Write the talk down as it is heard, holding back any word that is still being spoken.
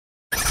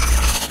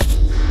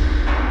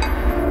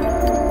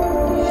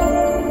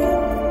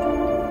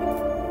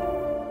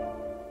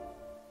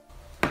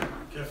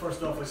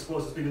first off, I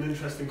suppose it's been an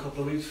interesting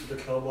couple of weeks for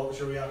the club. What was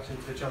your reaction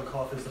to John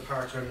Coughlin's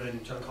departure and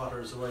then John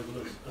Cotter's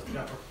arrival as the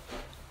gaffer?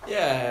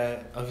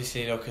 Yeah,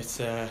 obviously, look, it's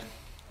a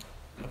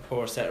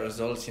poor set of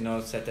results,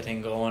 set the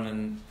thing going,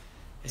 and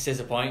it's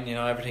disappointing,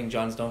 everything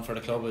John's done for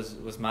the club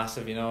was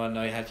massive, and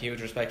I had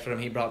huge respect for him.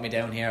 He brought me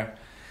down here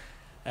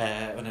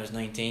when I was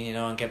 19,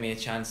 and gave me a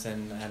chance,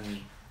 and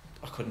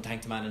I couldn't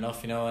thank the man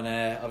enough, and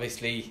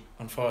obviously,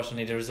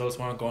 unfortunately, the results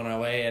weren't going our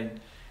way,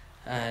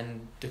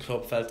 and the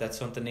club felt that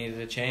something needed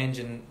to change,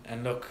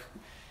 and look,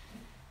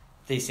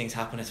 these things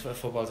happen.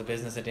 Football's a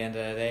business at the end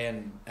of the day,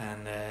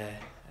 and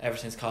ever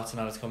since Cots and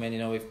all has come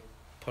in, we've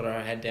put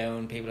our head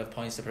down. People have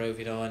points to prove,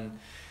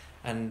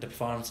 and the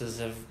performances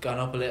have gone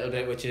up a little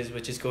bit, which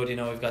is good.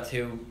 We've got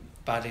 2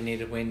 badly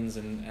needed wins,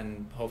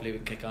 and hopefully we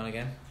can kick on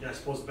again. Yeah, I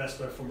suppose the best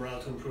way for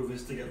morale to improve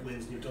is to get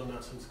wins, and you've done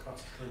that since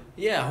Cots' time.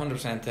 Yeah,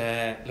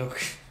 100%.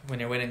 Look, when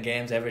you're winning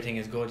games, everything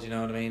is good. You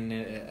know what I mean.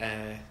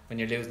 When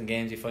you're losing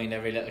games, you find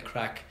every little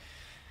crack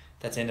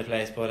that's in the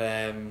place. But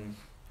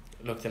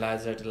look, the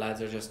lads are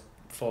just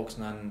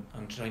focusing on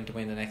trying to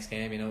win the next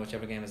game.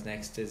 Whichever game is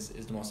next is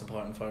the most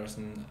important for us,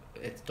 and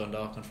it's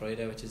Dundalk on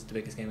Friday, which is the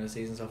biggest game of the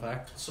season so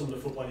far. Some of the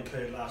football you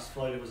played last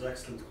Friday was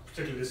excellent,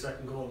 particularly the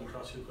second goal and the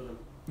cross you put in.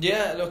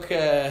 Yeah, look, we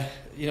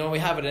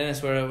have it in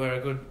us. We're a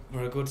good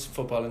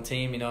footballing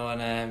team,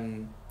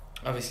 and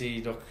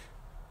obviously, look,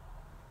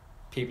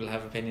 people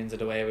have opinions of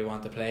the way we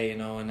want to play,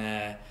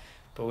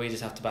 but we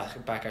just have to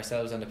back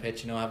ourselves on the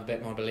pitch, have a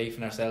bit more belief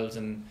in ourselves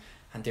and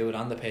do it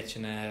on the pitch.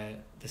 And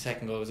the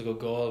second goal was a good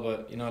goal,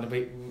 but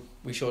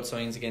we showed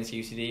signs against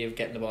UCD of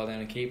getting the ball down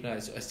and keeping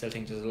it. I still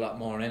think there's a lot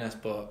more in us,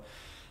 but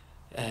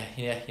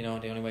the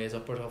only way is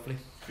upward, hopefully.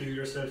 For you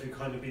yourself, you've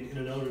kind of been in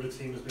and out of the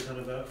team. Has been kind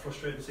of a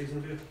frustrating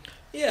season for you?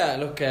 Yeah,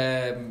 look,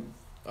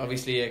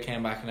 obviously I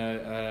came back and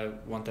I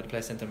wanted to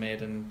play centre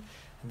mid, and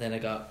then I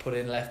got put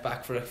in left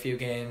back for a few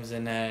games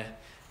and out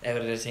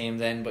of the team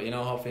then. But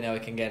hopefully now I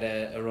can get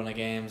a run of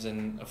games,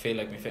 and I feel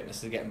like my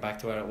fitness is getting back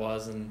to where it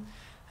was, and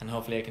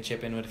hopefully I can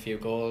chip in with a few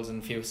goals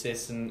and a few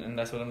assists, and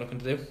that's what I'm looking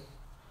to do.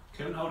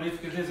 Kevin, how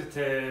difficult is it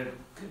to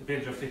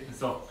build your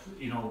fitness up,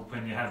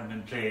 when you haven't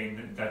been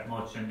playing that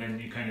much, and then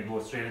you kind of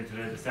go straight into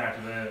the start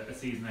of a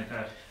season like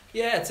that?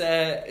 Yeah,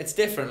 it's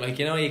different. Like,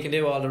 you can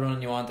do all the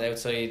running you want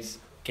outside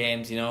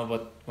games,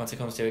 but once it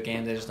comes to a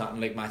game, there's nothing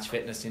like match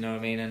fitness, you know what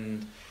I mean?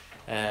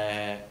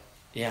 And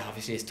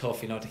obviously it's tough,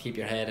 to keep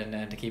your head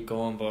and to keep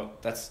going,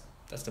 but that's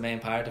the main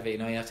part of it.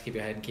 You have to keep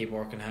your head and keep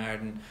working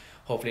hard, and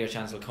hopefully your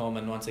chance will come,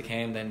 and once it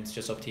came, then it's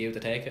just up to you to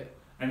take it.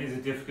 And is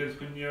it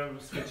difficult when you're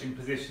switching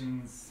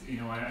positions, and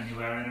you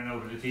are in and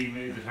out of the team?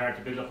 Is it hard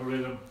to build up a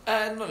rhythm?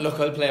 Look,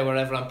 I'll play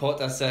wherever I'm put.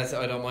 That's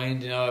I don't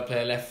mind. I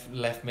play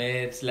left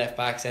mid, left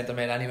back, centre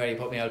mid. Anywhere you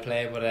put me, I'll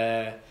play. But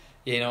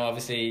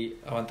obviously,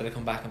 I wanted to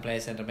come back and play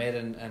centre mid,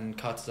 and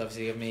Cots has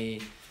obviously given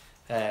me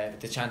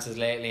the chances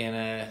lately,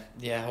 and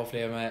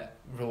hopefully I'm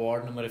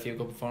rewarding them with a few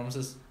good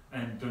performances.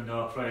 And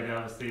Dundalk Friday,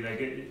 obviously,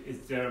 is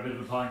there a bit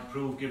of a point to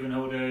prove given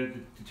how the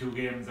 2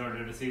 games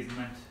earlier the season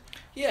went?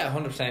 Yeah,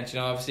 100%.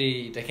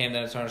 Obviously they came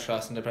down to Turner's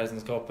Cross in the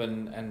President's Cup,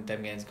 and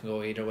them games can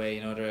go either way.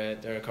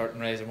 They're a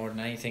curtain raiser more than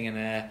anything,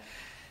 and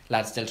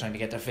lads still trying to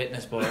get their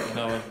fitness, but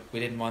we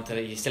didn't want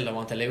to. You still don't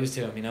want to lose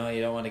to them.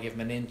 You don't want to give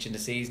them an inch in the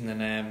season,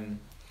 and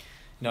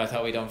I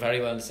thought we done very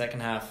well in the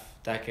second half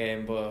that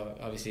game, but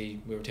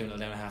obviously we were 2-0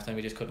 down at half time.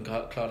 We just couldn't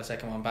claw the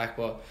second one back.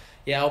 But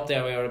up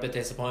there we were a bit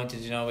disappointed.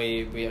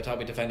 We thought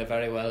we defended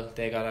very well.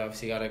 They got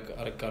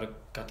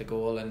the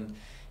goal, and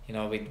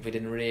we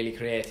didn't really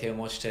create too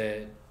much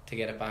to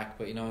get it back.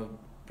 But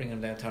bring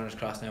them down Turner's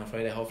Cross now on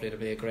Friday. Hopefully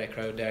there'll be a great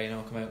crowd there.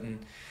 Come out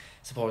and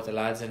support the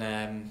lads,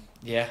 and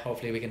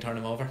hopefully we can turn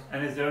them over.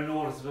 And is there a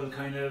noticeable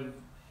kind of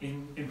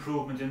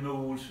improvement in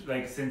mood,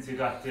 since you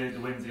got the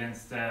wins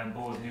against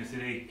Bows and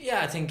UCD?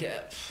 Yeah, I think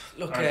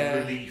look, or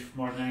relief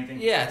more than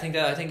anything. Yeah, I think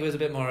it was a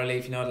bit more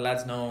relief. The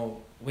lads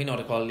we know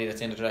the quality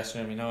that's in the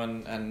dressing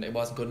room, and it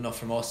wasn't good enough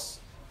from us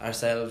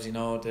ourselves.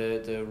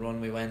 The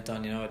run we went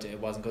on, it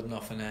wasn't good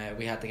enough, and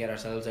we had to get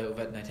ourselves out of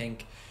it. And I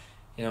think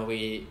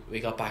we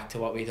got back to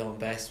what we done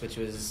best, which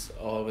was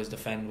always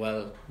defend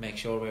well, make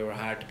sure we were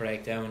hard to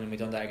break down, and we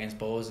done that against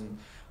Bows, and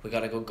we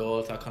got a good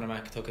goal. I thought Conor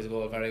Mack took his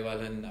goal very well,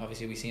 and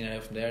obviously we seen it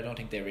out from there. I don't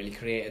think they really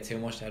created too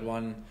much. They had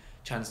one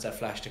chance that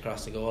flashed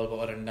across the goal, but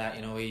other than that,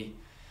 we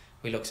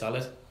look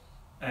solid.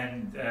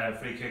 And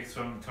free kicks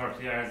from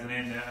 30 yards and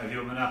in, have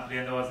you a monopoly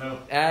in those now?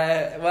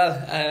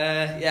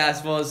 I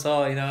suppose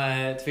so.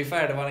 To be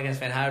fair, the one against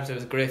Van Harbs, it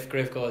was Griff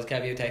goes,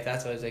 Kev, you take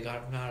that. So I was like,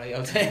 alright,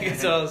 I'll take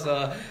it.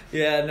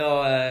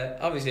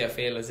 Obviously I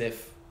feel as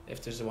if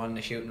there's the one in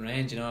the shooting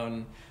range,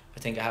 and I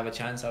think I have a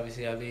chance.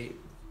 Obviously I'll be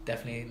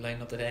definitely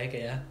lining up to take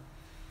it, yeah.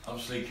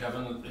 Obviously,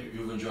 Kevin,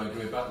 you've enjoyed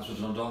great battles with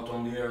Dundalk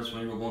down the years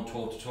when you were going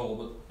toe to toe,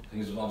 but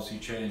things have obviously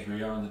changed where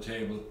you are on the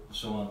table and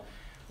so on.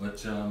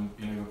 But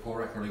your poor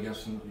record, I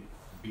guess, in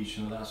Beach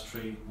in the last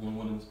 3,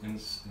 1-1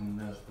 in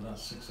the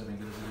last 6, I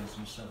think it is, against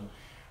them 7.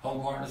 How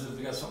important is it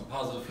to get something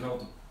positive?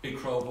 The big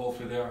crowd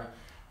hopefully there,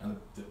 and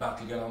the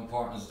battle get on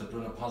important is to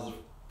bring a positive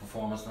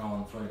performance now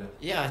on Friday.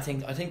 Yeah, I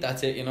think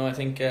that's it. I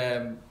think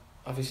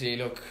obviously,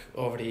 look,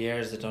 over the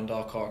years the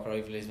Dundalk Cork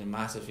rivalry has been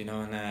massive, you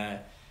know, and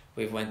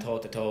we've went toe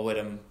to toe with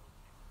them.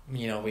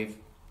 You know, we're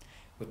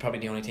probably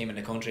the only team in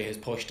the country who's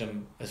pushed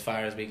them as far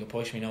as we could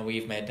push them. You know,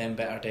 we've made them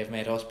better, they've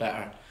made us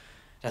better.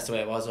 That's the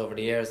way it was over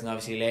the years, and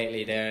obviously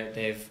lately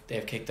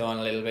they've kicked on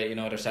a little bit. You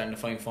know, they're starting to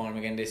find form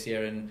again this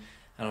year, and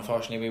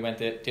unfortunately we went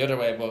the other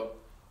way. But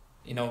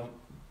you know,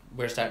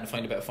 we're starting to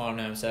find a bit of form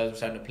now ourselves. We're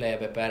starting to play a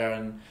bit better,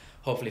 and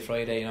hopefully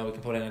Friday, you know, we can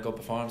put in a good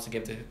performance and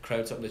give the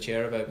crowd something to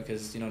cheer about,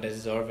 because you know they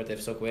deserve it.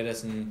 They've stuck with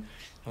us, and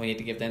we need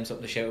to give them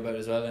something to shout about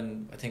as well.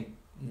 And I think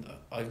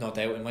I've no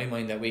doubt in my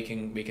mind that we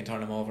can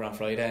turn them over on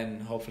Friday,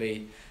 and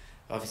hopefully,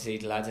 obviously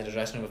the lads in the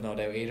dressing room have no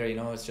doubt either. You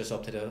know, it's just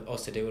up to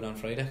us to do it on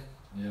Friday.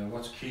 Yeah,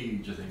 what's key,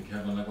 do you think,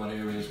 Kevin? Like, what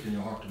areas can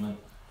you hurt them in?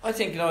 I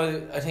think, you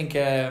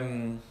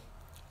know,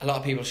 a lot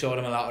of people show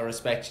them a lot of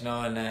respect, you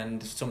know,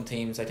 and some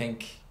teams, I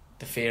think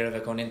the fear of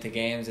it going into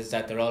games is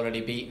that they're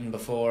already beaten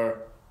before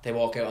they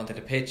walk out onto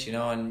the pitch, you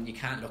know, and you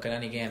can't look at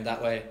any game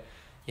that way.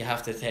 You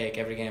have to take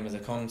every game as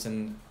it comes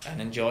and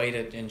enjoy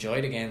the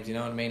games, you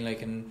know what I mean?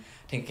 Like, and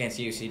I think against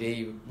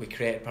UCD we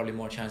created probably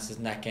more chances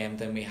in that game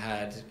than we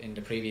had in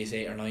the previous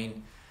 8 or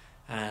 9,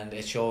 and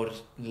it showed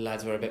the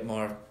lads were a bit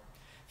more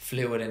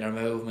fluid in their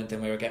movement,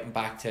 and we were getting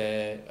back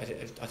to.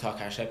 I thought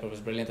Carl Shepherd was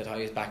brilliant. I thought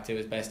he was back to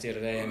his best the other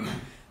day,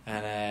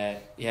 and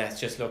yeah, it's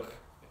just look,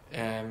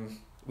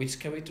 we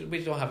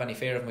don't have any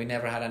fear of him. We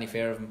never had any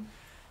fear of him,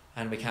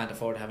 and we can't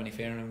afford to have any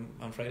fear of him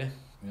on Friday.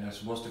 Yeah, I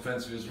suppose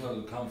defensively as well,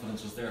 the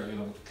confidence is there, you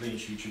know, with the clean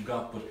sheet you've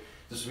got, but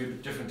this will be a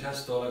different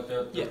test though, like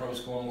they're probably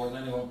scoring more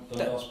than anyone,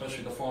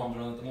 especially the form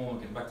they're in at the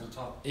moment, getting back to the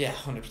top. Yeah,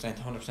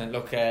 100%.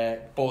 Look,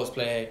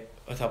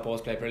 I thought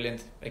Bows played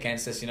brilliant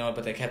against us, you know,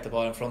 but they kept the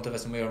ball in front of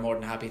us and we were more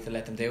than happy to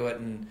let them do it.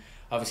 And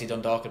obviously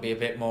Dundalk will be a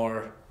bit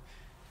more,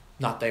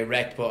 not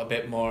direct, but a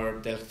bit more,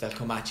 they'll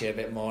come at you a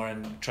bit more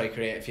and try to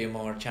create a few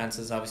more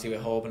chances. Obviously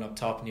with Hoban up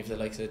top, and you have the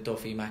likes of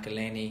Duffy,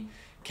 McElhaney,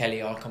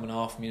 Kelly all coming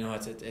off, you know,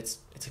 it's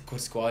a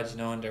good squad, you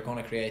know, and they're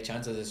going to create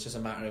chances. It's just a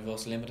matter of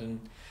us limiting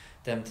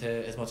them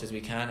to as much as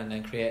we can and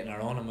then creating our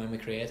own, and when we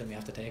create them we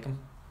have to take them.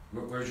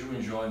 Where do you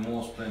enjoy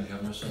most playing,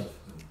 Kevin, yourself?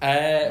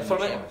 For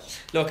me,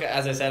 look,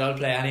 as I said, I'll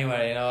play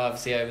anywhere, you know.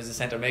 Obviously I was a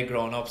centre mid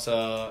growing up,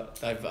 so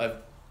I've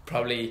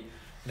probably, you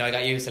know, I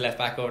got used to left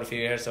back over a few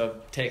years, so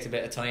it takes a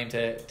bit of time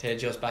to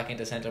adjust back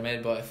into centre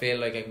mid, but I feel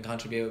like I can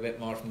contribute a bit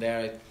more from there.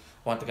 I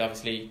want to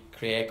obviously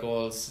create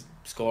goals,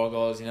 score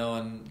goals, you know,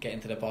 and get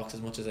into the box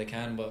as much as I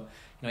can, but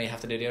you know, you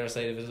have to do the other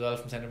side of it as well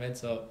from centre mid.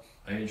 So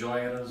are you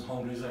enjoying it as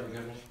hungry as ever,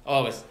 Kevin?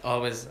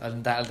 Always,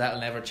 and that'll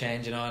never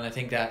change, you know. And I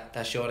think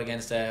that showed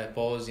against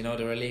Bows, you know,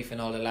 the relief in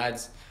all the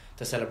lads,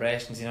 the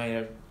celebrations, you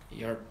know,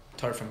 you're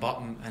third from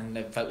bottom and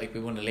it felt like we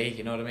won the league,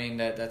 you know what I mean?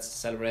 That's the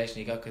celebration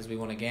you got because we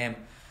won a game.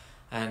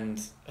 And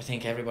I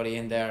think everybody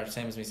in there,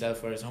 same as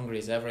myself, we're as hungry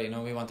as ever, you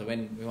know. We want to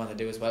win, we want to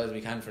do as well as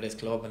we can for this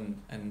club,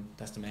 and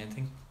that's the main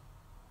thing.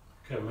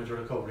 Kevin, with your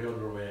recovery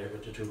underway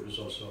with the 2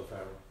 results so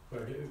far,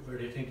 where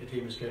do you think the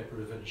team is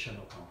capable of finishing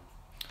up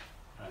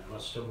on? And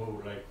what's the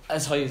move like?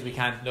 As high as we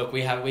can. Look,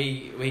 we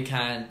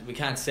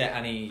can't set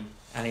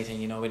anything,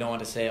 you know. We don't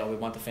want to say, oh, we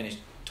want to finish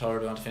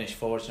third, we want to finish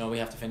fourth, you know. We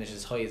have to finish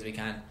as high as we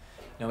can.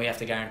 You know, we have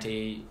to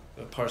guarantee,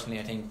 personally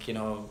I think, you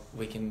know,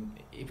 we can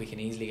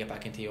easily get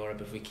back into Europe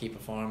if we keep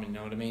performing, you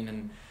know what I mean?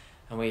 And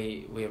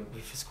we've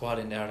a squad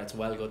in there that's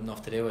well good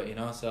enough to do it, you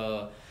know.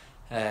 So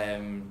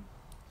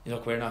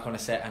look, we're not going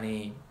to set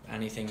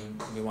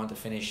anything. We want to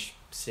finish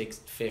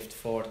 6th, 5th,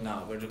 4th.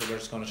 No, we're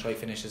just going to try to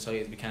finish as high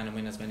as we can and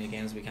win as many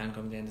games as we can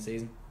come to the end of the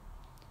season.